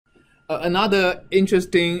Another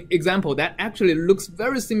interesting example that actually looks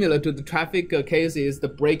very similar to the traffic case is the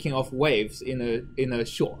breaking of waves in a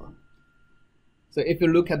shore. So if you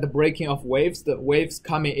look at the breaking of waves, the waves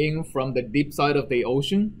coming in from the deep side of the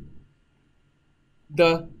ocean,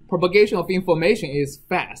 the propagation of information is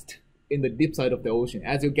fast in the deep side of the ocean.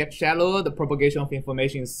 As you get shallower, the propagation of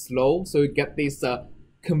information is slow, so you get these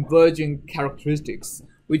converging characteristics,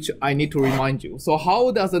 which I need to remind you. So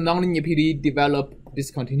how does a nonlinear PDE develop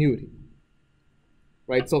discontinuity?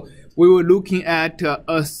 Right, so we were looking at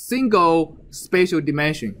a single spatial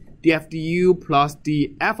dimension, df du plus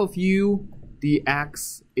df of u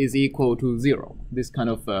dx is equal to 0. This kind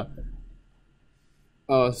of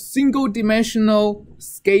a single dimensional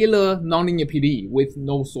scalar nonlinear PDE with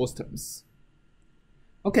no source terms.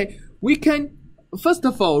 Okay, we can first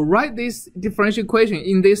of all write this differential equation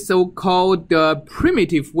in this so-called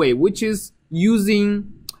primitive way, which is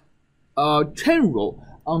using chain rule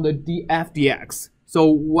on the df dx. So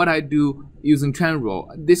what I do using chain rule,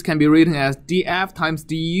 this can be written as df times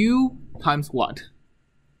du times what?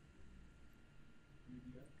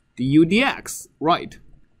 Du dx, right?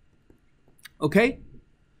 Okay,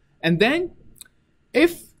 and then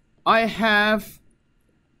if I have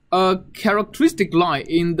a characteristic line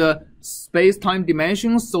in the space-time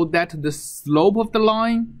dimension so that the slope of the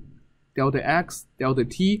line, delta x, delta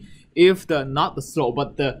t, if the, not the slope,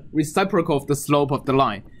 but the reciprocal of the slope of the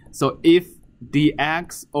line. So if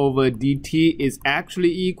dx over dt is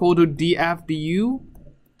actually equal to df du,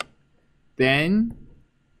 then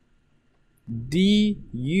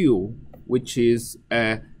du, which is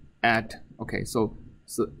at, okay, so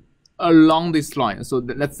along this line, so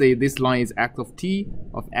let's say this line is x of t,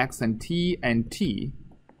 of x and t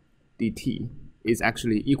dt is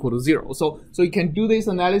actually equal to 0. So you can do this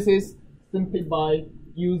analysis simply by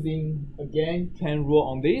using, again, chain rule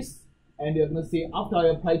on this. And you're going to see after I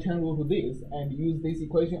apply chain rule to this and use this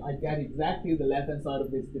equation, I get exactly the left-hand side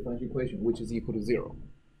of this differential equation, which is equal to 0.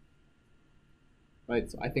 Right,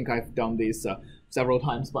 so I think I've done this several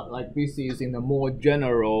times, but like this is in a more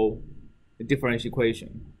general differential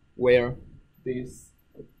equation where this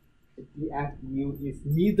df u is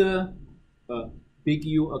neither a big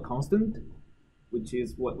U, a constant, which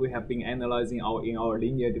is what we have been analyzing in our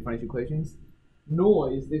linear differential equations,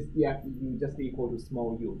 nor is this df du just equal to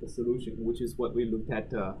small u, the solution, which is what we looked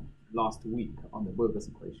at last week on the Burgers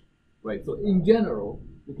equation. Right, so in general,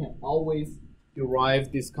 you can always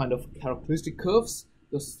derive this kind of characteristic curves,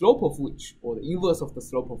 the slope of which, or the inverse of the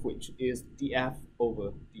slope of which, is df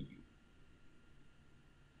over du.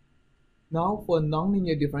 Now for a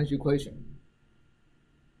nonlinear differential equation.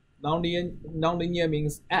 Nonlinear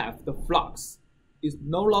means f, the flux, is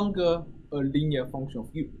no longer a linear function of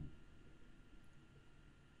u.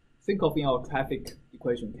 Think of in our traffic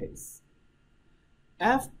equation case.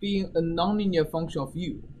 F being a nonlinear function of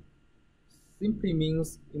u simply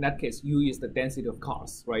means, in that case, u is the density of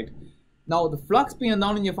cars, right? Now, the flux being a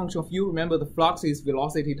nonlinear function of u, remember the flux is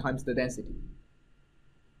velocity times the density.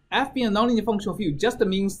 F being a nonlinear function of u just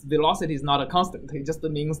means velocity is not a constant. It just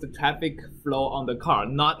means the traffic flow on the car.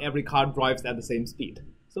 Not every car drives at the same speed.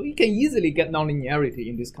 So you can easily get nonlinearity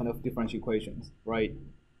in this kind of differential equations, right?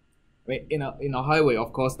 In a highway,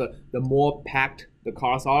 of course, the more packed the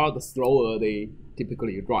cars are, the slower they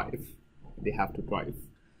typically drive. They have to drive.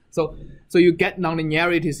 So you get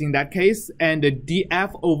nonlinearities in that case, and the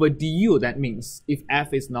df over du, that means if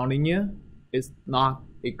f is nonlinear, it's not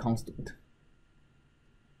a constant.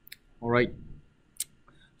 All right.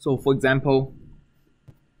 So for example,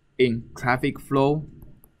 in traffic flow,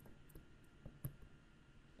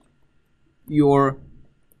 your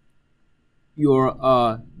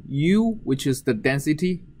u, which is the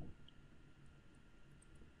density,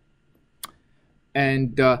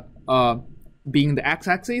 and being the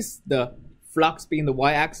x-axis, the flux being the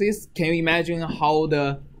y-axis. Can you imagine how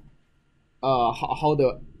the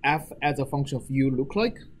f as a function of u look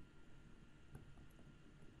like?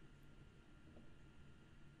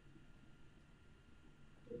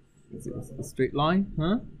 Is it a straight line?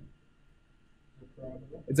 Huh?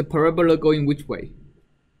 It's a parabola going which way?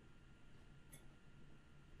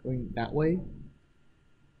 Going that way?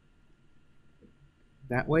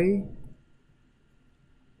 That way?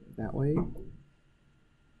 That way?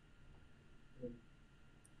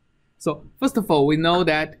 So first of all, we know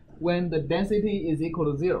that when the density is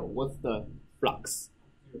equal to 0, what's the flux?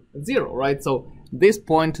 0, right? So this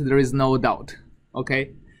point there is no doubt,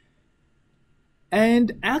 okay?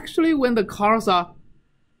 And actually when the cars are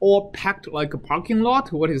all packed like a parking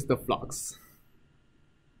lot, what is the flux?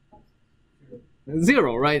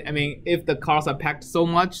 0, right? I mean, if the cars are packed so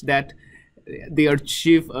much that they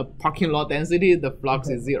achieve a parking lot density, the flux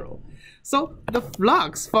is 0. So the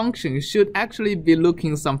flux function should actually be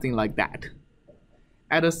looking something like that.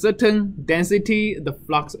 At a certain density, the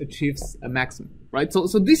flux achieves a maximum, right? So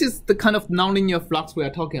this is the kind of nonlinear flux we are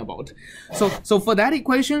talking about. So for that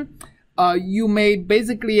equation, you may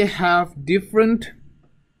basically have different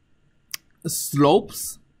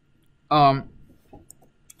slopes.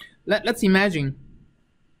 Let's imagine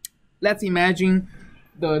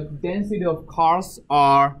the density of cars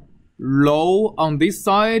are low on this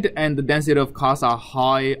side and the density of cars are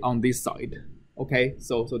high on this side. Okay,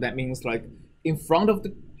 so that means like in front of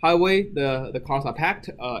the highway the cars are packed,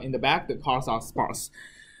 in the back the cars are sparse.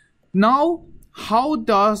 Now how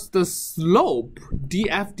does the slope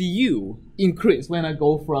dfdu increase when I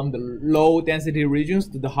go from the low density regions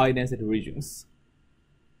to the high density regions?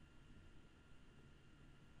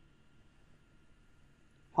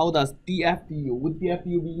 How does dfdu, would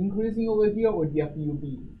dfdu be increasing over here or dfdu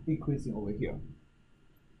be decreasing over here?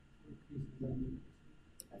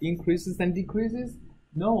 Increases and decreases?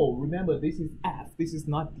 No, remember this is f, this is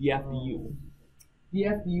not dfdu.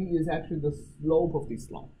 Dfdu is actually the slope of this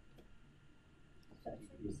line.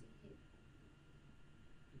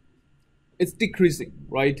 It's decreasing,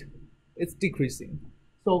 right? It's decreasing.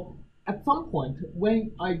 So at some point,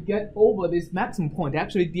 when I get over this maximum point,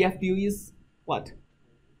 actually dfdu is what?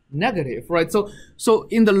 Negative, right? So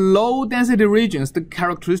in the low density regions, the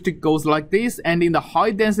characteristic goes like this, and in the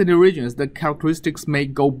high density regions, the characteristics may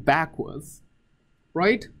go backwards,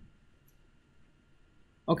 right?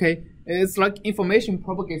 Okay, it's like information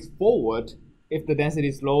propagates forward if the density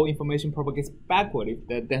is low, information propagates backward if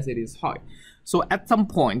the density is high. So at some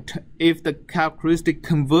point, if the characteristic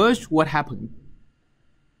converge, what happens?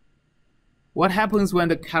 What happens when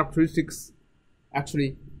the characteristics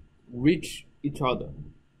actually reach each other?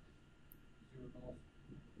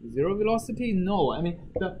 Zero velocity? No. I mean,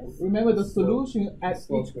 remember the solution at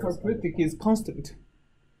each characteristic is constant.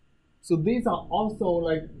 So these are also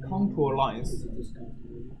like contour lines.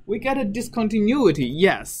 We get a discontinuity,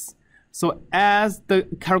 yes. So as the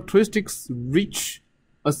characteristics reach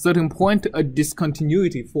a certain point, a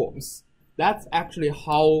discontinuity forms. That's actually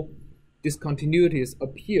how discontinuities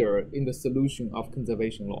appear in the solution of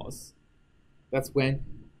conservation laws. That's when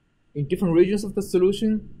in different regions of the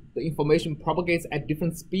solution, the information propagates at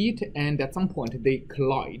different speed, and at some point they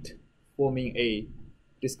collide, forming a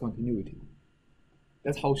discontinuity.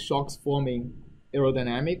 That's how shocks form in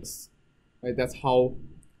aerodynamics, right? That's how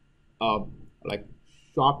like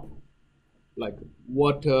shock, like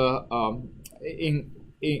water,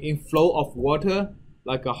 in flow of water,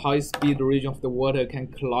 like a high speed region of the water can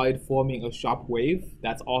collide, forming a sharp wave.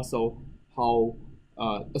 That's also how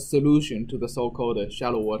a solution to the so-called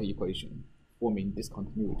shallow water equation, forming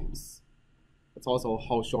discontinuities. That's also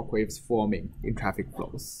how shock waves forming in traffic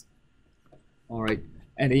flows. All right,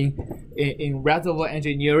 and in reservoir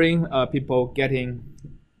engineering, people getting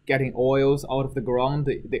oils out of the ground,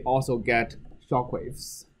 they also get shock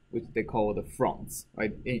waves, which they call the fronts,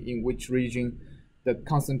 right? In which region the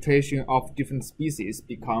concentration of different species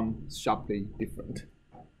become sharply different.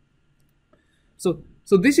 So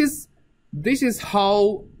this is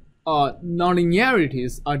how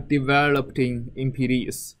nonlinearities are developed in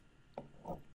PDEs.